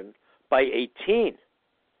 children by 18,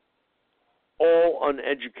 all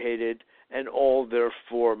uneducated and all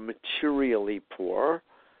therefore materially poor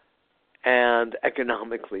and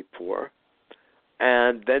economically poor,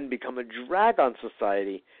 and then become a drag on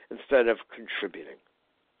society instead of contributing.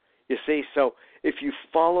 You see, so if you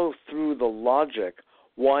follow through the logic,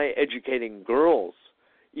 why educating girls,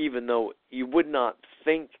 even though you would not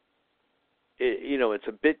think, it's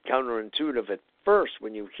a bit counterintuitive at first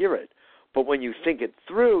when you hear it, But when you think it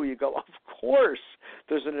through, you go, of course,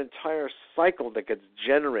 there's an entire cycle that gets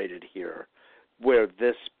generated here where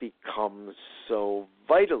this becomes so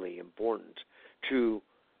vitally important to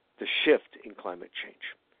the shift in climate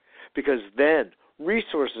change. Because then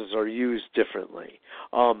resources are used differently.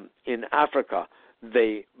 In Africa,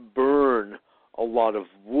 they burn a lot of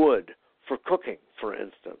wood for cooking, for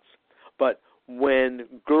instance. But when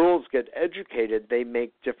girls get educated, they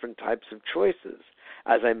make different types of choices.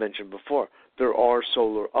 As I mentioned before, there are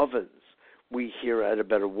solar ovens. We here at A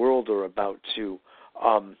Better World are about to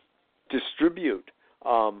distribute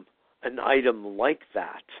an item like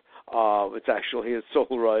that. It's actually a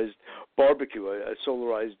solarized barbecue, a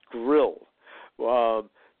solarized grill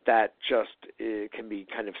that just can be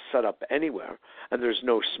kind of set up anywhere. And there's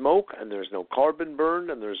no smoke, and there's no carbon burn,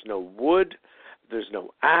 and there's no wood, there's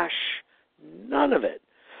no ash, none of it.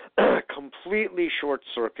 Completely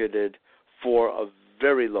short-circuited for a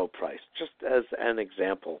very low price, just as an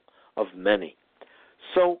example of many.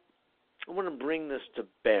 So I want to bring this to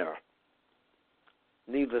bear.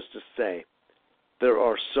 Needless to say, there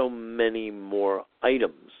are so many more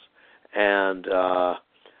items, and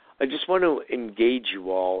I just want to engage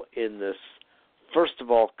you all in this, first of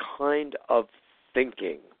all, kind of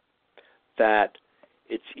thinking that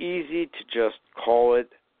it's easy to just call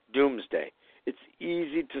it doomsday. It's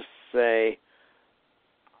easy to say,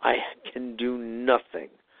 I can do nothing.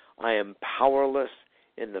 I am powerless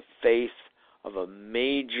in the face of a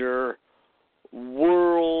major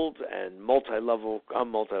world and multinational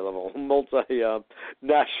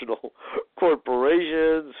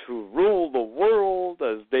corporations who rule the world,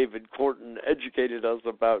 as David Corton educated us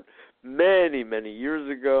about many, many years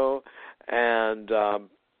ago. And,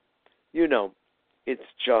 it's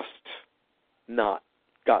just not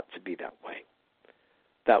got to be that way.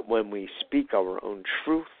 That when we speak our own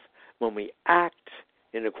truth, when we act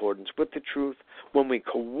in accordance with the truth, when we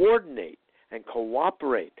coordinate and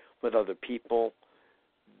cooperate with other people,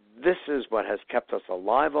 this is what has kept us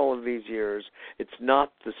alive all of these years. It's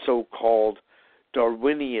not the so-called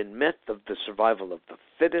Darwinian myth of the survival of the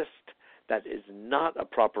fittest. That is not a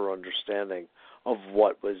proper understanding of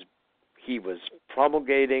what he was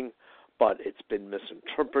promulgating, but it's been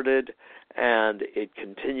misinterpreted, and it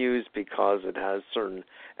continues because it has certain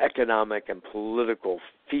economic and political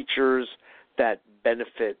features that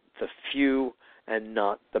benefit the few and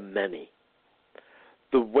not the many.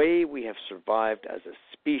 The way we have survived as a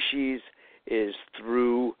species is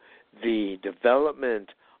through the development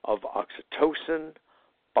of oxytocin,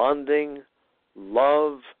 bonding,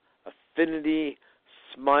 love, affinity,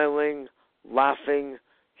 smiling, laughing,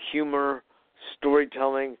 humor,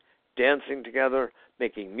 storytelling, dancing together,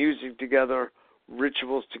 making music together,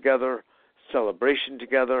 rituals together, celebration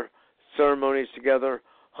together, ceremonies together,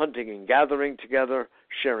 hunting and gathering together,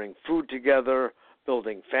 sharing food together,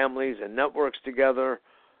 building families and networks together,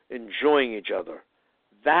 enjoying each other.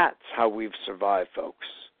 That's how we've survived, folks.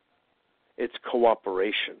 It's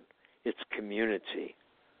cooperation. It's community.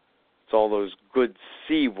 It's all those good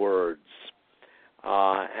C words.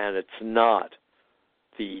 And it's not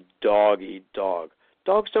the dog eat dog.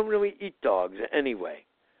 Dogs don't really eat dogs anyway,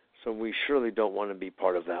 so we surely don't want to be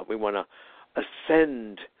part of that. We want to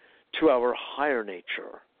ascend to our higher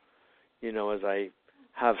nature. As I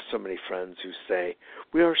have so many friends who say,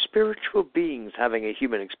 we are spiritual beings having a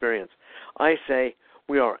human experience. I say,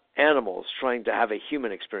 we are animals trying to have a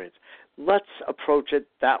human experience. Let's approach it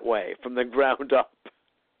that way, from the ground up.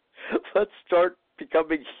 Let's start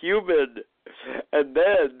becoming human. And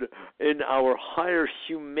then, in our higher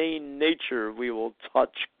humane nature, we will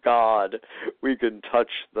touch God. We can touch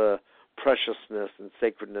the preciousness and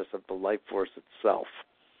sacredness of the life force itself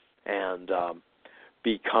and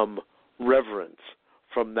become reverent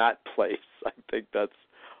from that place. I think that's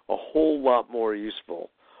a whole lot more useful,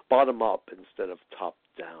 bottom up instead of top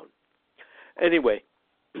down. Anyway,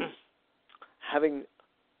 having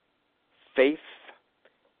faith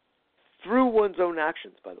through one's own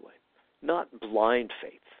actions, by the way, not blind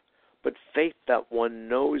faith, but faith that one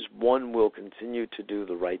knows one will continue to do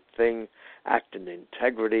the right thing, act in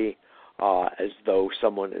integrity, as though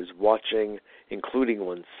someone is watching, including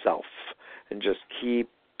oneself, and just keep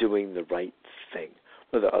doing the right thing,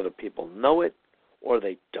 whether other people know it or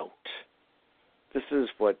they don't. This is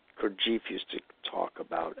what Gurdjieff used to talk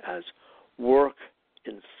about as work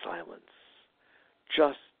in silence.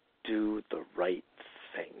 Just do the right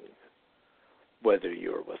thing, whether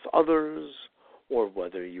you're with others or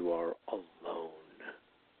whether you are alone.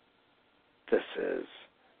 This is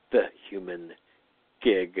the human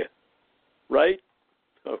gig, right?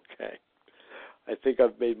 Okay. I think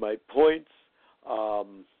I've made my points.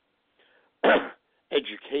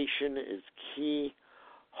 Education expectation is key.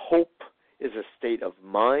 Hope is a state of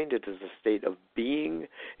mind. It is a state of being.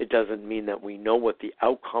 It doesn't mean that we know what the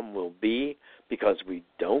outcome will be, because we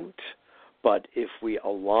don't. But if we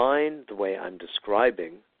align the way I'm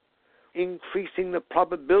describing, increasing the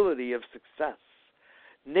probability of success.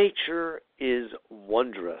 Nature is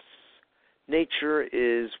wondrous. Nature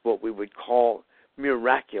is what we would call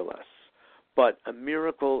miraculous. But a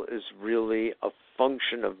miracle is really a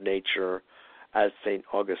function of nature, as St.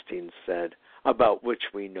 Augustine said, about which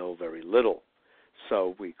we know very little.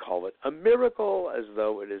 So we call it a miracle as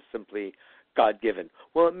though it is simply God-given.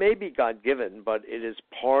 Well, it may be God-given, but it is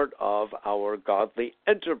part of our godly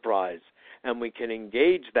enterprise, and we can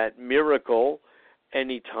engage that miracle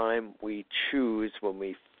anytime we choose, when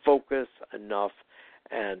we focus enough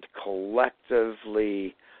and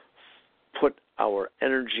collectively put our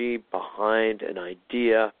energy behind an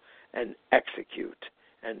idea and execute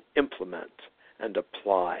and implement and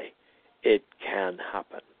apply. It can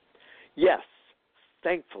happen. Yes,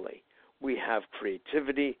 thankfully, we have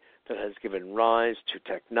creativity that has given rise to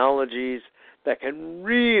technologies that can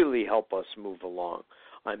really help us move along.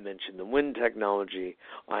 I mentioned the wind technology.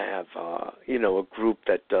 I have, a group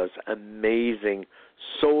that does amazing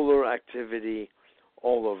solar activity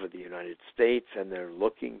all over the United States, and they're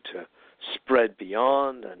looking to spread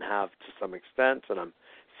beyond and have to some extent, and I'm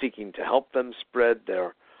seeking to help them spread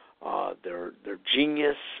their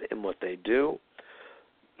genius in what they do.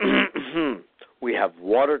 We have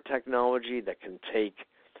water technology that can take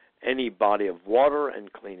any body of water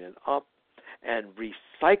and clean it up and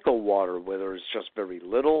recycle water where there is just very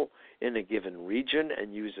little in a given region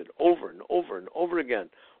and use it over and over and over again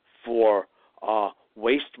for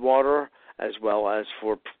wastewater, as well as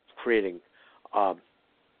for creating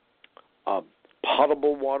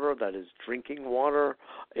potable water, that is drinking water.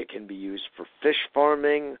 It can be used for fish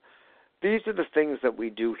farming. These are the things that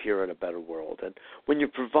we do here at A Better World. And when you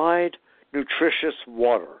provide nutritious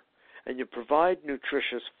water and you provide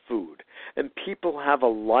nutritious food, and people have a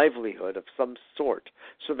livelihood of some sort,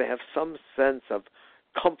 so they have some sense of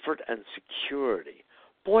comfort and security,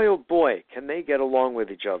 boy, oh boy, can they get along with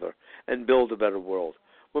each other and build a better world.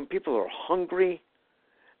 When people are hungry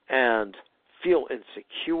and feel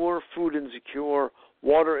insecure, food insecure,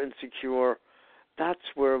 water insecure,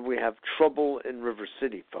 that's where we have trouble in River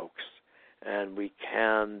City, folks. And we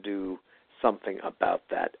can do something about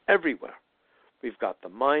that everywhere. We've got the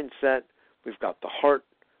mindset, we've got the heart,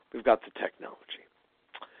 we've got the technology.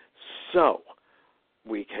 So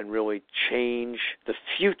we can really change the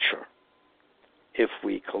future if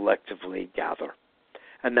we collectively gather.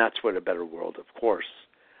 And that's what A Better World, of course,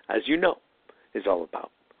 as you know, is all about.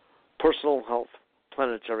 Personal health,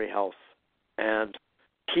 planetary health, and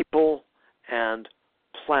people and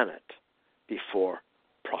planet before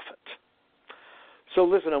profit. So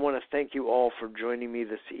listen, I want to thank you all for joining me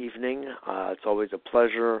this evening. It's always a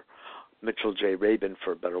pleasure. Mitchell J. Rabin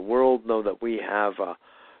for A Better World. Know that we have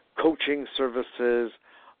coaching services,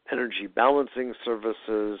 energy balancing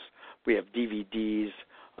services. We have DVDs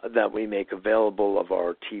that we make available of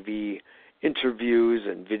our TV interviews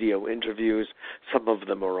and video interviews. Some of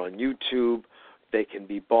them are on YouTube. They can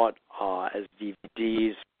be bought as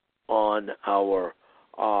DVDs on our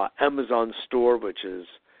Amazon store, which is,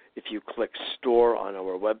 if you click store on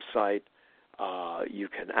our website, you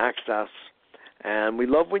can access. And we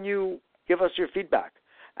love when you give us your feedback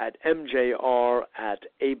at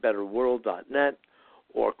mjr@abetterworld.net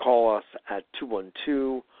or call us at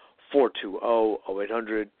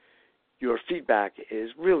 212-420-0800. Your feedback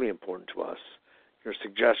is really important to us. Your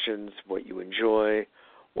suggestions, what you enjoy,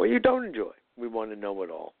 what you don't enjoy. We want to know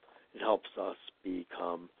it all. It helps us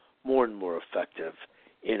become more and more effective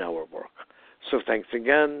in our work. So thanks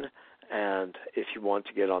again, and if you want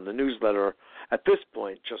to get on the newsletter, at this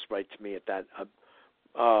point, just write to me at that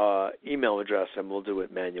email address, and we'll do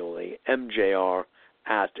it manually,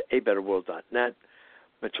 mjr@abetterworld.net.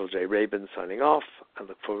 Mitchell J. Rabin signing off. I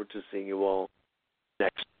look forward to seeing you all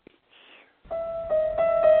next